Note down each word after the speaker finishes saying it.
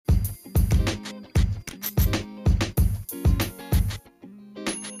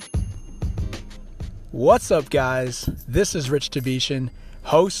What's up, guys? This is Rich Tabishan,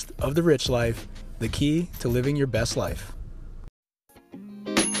 host of The Rich Life, the key to living your best life.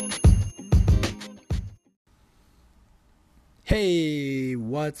 Hey,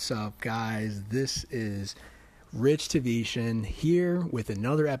 what's up, guys? This is Rich Tabishan here with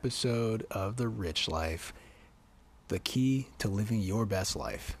another episode of The Rich Life, the key to living your best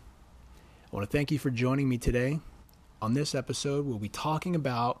life. I want to thank you for joining me today. On this episode, we'll be talking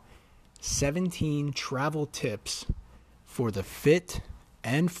about 17 travel tips for the fit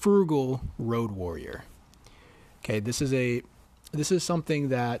and frugal road warrior. Okay, this is something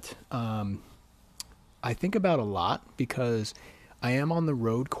that I think about a lot because I am on the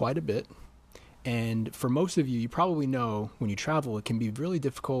road quite a bit. And for most of you, you probably know when you travel, it can be really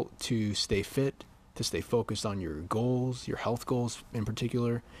difficult to stay fit, to stay focused on your goals, your health goals in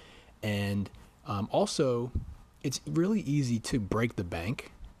particular. And also, it's really easy to break the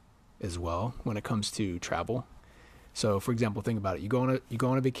bank as well when it comes to travel. So for example, think about it. You go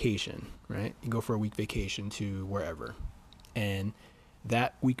on a vacation, right? You go for a week vacation to wherever. And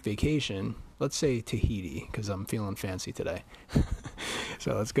that week vacation, let's say Tahiti, because I'm feeling fancy today.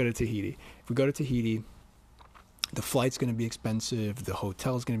 So let's go to Tahiti. If we go to Tahiti, the flight's going to be expensive. The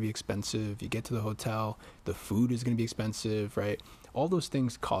hotel's going to be expensive. You get to the hotel, the food is going to be expensive, right? All those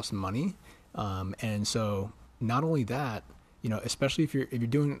things cost money. And so not only that, especially if you're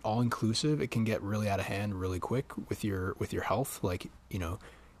doing all inclusive, it can get really out of hand really quick with your health. Like,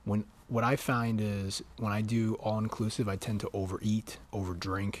 what I find is when I do all inclusive, I tend to overeat,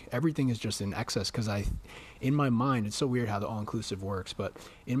 overdrink. Everything is just in excess because in my mind, it's so weird how the all inclusive works, but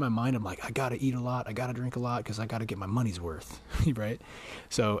in my mind, I'm like, I got to eat a lot. I got to drink a lot because I got to get my money's worth. Right.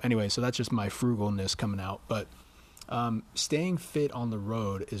 So anyway, so that's just my frugalness coming out. But staying fit on the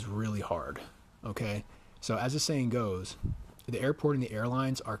road is really hard. Okay. So as the saying goes, the airport and the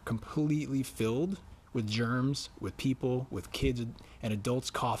airlines are completely filled with germs, with people, with kids and adults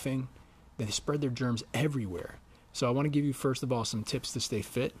coughing. They spread their germs everywhere. So I want to give you, first of all, some tips to stay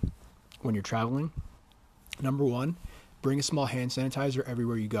fit when you're traveling. Number one, bring a small hand sanitizer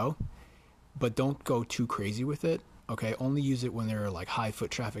everywhere you go, but don't go too crazy with it. Okay, only use it when there are like high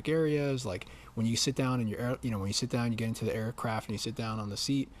foot traffic areas, like when you sit down you get into the aircraft and you sit down on the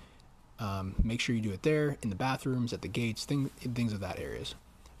seat. Make sure you do it there, in the bathrooms, at the gates, things of that areas.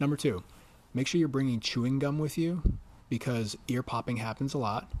 Number two, make sure you're bringing chewing gum with you because ear popping happens a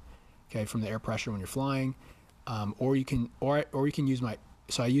lot. Okay, from the air pressure when you're flying, or you can use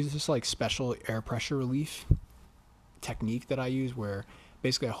I use this like special air pressure relief technique that I use where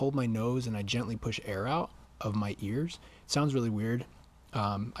basically I hold my nose and I gently push air out of my ears. It sounds really weird.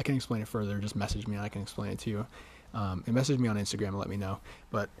 I can explain it further. Just message me and I can explain it to you. And message me on Instagram and let me know.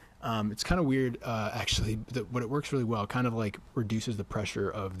 But it's kind of weird, actually, but it works really well. It kind of like reduces the pressure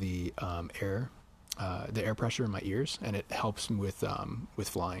of the air pressure in my ears, and it helps with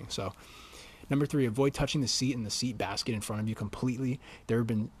flying. So number three, avoid touching the seat and the seat basket in front of you completely. There have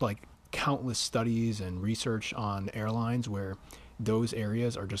been like countless studies and research on airlines where those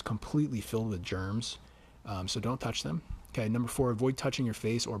areas are just completely filled with germs. So don't touch them. Okay. Number four, avoid touching your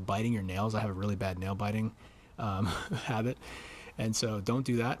face or biting your nails. I have a really bad nail biting habit. And so don't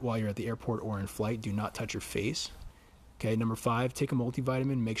do that while you're at the airport or in flight. Do not touch your face. Okay. Number five, take a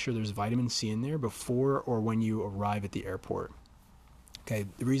multivitamin. Make sure there's vitamin C in there before or when you arrive at the airport. Okay.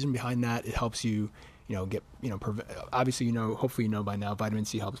 The reason behind that, it helps you, obviously, hopefully by now, vitamin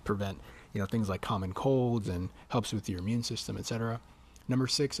C helps prevent, things like common colds and helps with your immune system, etc. Number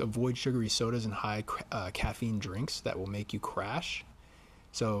six, avoid sugary sodas and high caffeine drinks that will make you crash.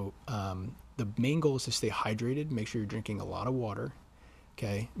 So, the main goal is to stay hydrated. Make sure you're drinking a lot of water.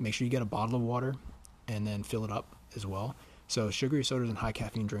 Okay. Make sure you get a bottle of water and then fill it up as well. So sugary sodas and high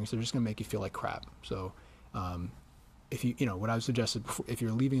caffeine drinks, they're just going to make you feel like crap. So, if what I would suggest is if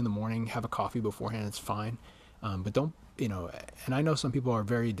you're leaving in the morning, have a coffee beforehand, it's fine. But don't, and I know some people are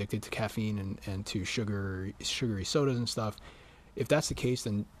very addicted to caffeine and to sugary sodas and stuff. If that's the case,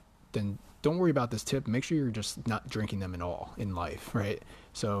 then don't worry about this tip. Make sure you're just not drinking them at all in life, right?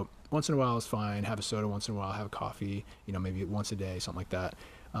 So once in a while is fine. Have a soda once in a while. Have a coffee, maybe once a day, something like that.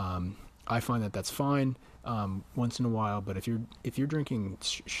 I find that that's fine once in a while. But if you're drinking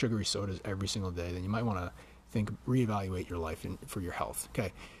sugary sodas every single day, then you might want to reevaluate your life for your health.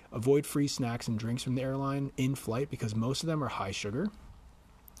 Okay. Avoid free snacks and drinks from the airline in flight because most of them are high sugar.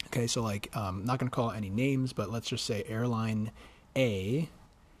 Okay. So I'm not going to call any names, but let's just say airline A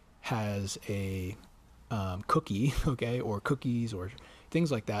has a cookie, okay, or cookies or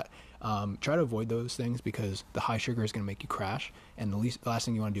things like that. Try to avoid those things because the high sugar is going to make you crash, and the last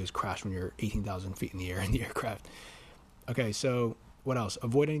thing you want to do is crash when you're 18,000 feet in the air in the aircraft. Okay, so What else?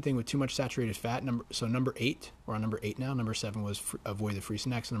 Avoid anything with too much saturated fat. Number 8, we're on number 8 now. Number 7 was avoid the free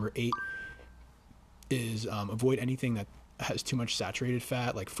snacks. Number 8 is avoid anything that has too much saturated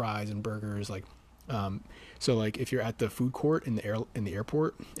fat, like fries and burgers. Like, so like if you're at the food court in the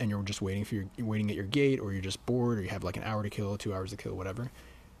airport and you're just waiting at your gate, or you're just bored, or you have like an hour to kill, 2 hours to kill, whatever.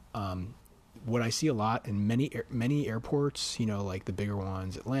 What I see a lot in many airports, like the bigger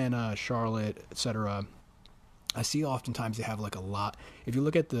ones, Atlanta, Charlotte, etc. I see oftentimes they have like a lot. If you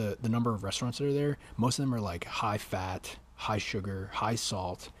look at the number of restaurants that are there, most of them are like high fat, high sugar, high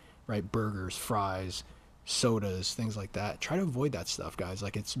salt, right? Burgers, fries, sodas, things like that. Try to avoid that stuff, guys.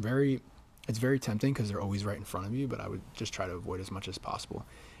 Like it's very tempting because they're always right in front of you, but I would just try to avoid as much as possible.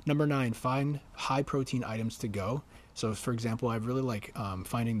 Number 9, find high protein items to go. So for example, I really like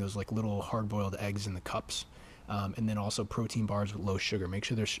finding those like little hard-boiled eggs in the cups. And then also protein bars with low sugar. Make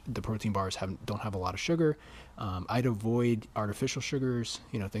sure the protein bars don't have a lot of sugar. I'd avoid artificial sugars,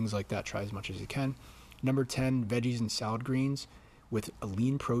 things like that. Try as much as you can. Number 10, veggies and salad greens with a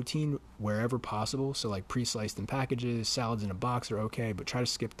lean protein wherever possible. So like pre-sliced in packages, salads in a box are okay, but try to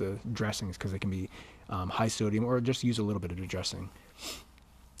skip the dressings because they can be high sodium, or just use a little bit of the dressing.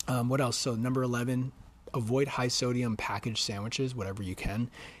 What else? So number 11, avoid high sodium packaged sandwiches, whatever you can.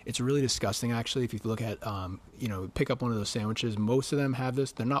 It's really disgusting, actually. If you look at, pick up one of those sandwiches, most of them have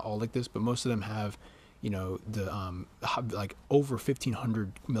this. They're not all like this, but most of them have, like over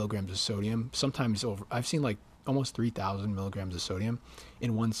 1,500 milligrams of sodium. Sometimes I've seen like almost 3,000 milligrams of sodium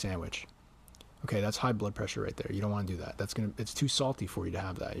in one sandwich. Okay, that's high blood pressure right there. You don't want to do that. It's too salty for you to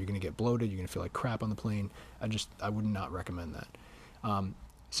have that. You're going to get bloated. You're going to feel like crap on the plane. I would not recommend that.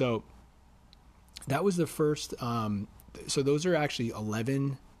 So that was the first. So those are actually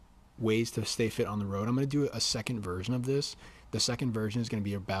 11 ways to stay fit on the road. I'm going to do a second version of this. The second version is going to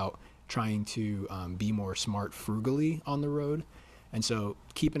be about trying to be more smart frugally on the road. And so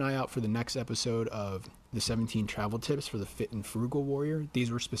keep an eye out for the next episode of the 17 travel tips for the fit and frugal warrior.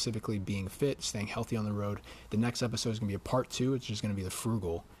 These were specifically being fit, staying healthy on the road. The next episode is going to be a part 2. It's just going to be the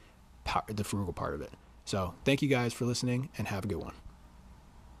frugal part of it. So thank you guys for listening, and have a good one.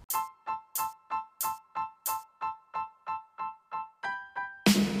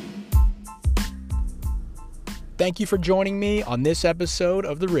 Thank you for joining me on this episode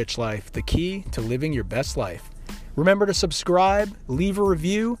of The Rich Life, the key to living your best life. Remember to subscribe, leave a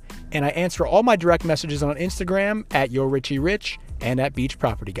review, and I answer all my direct messages on Instagram at YourRichieRich and at Beach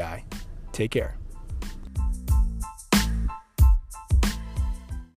Property Guy. Take care.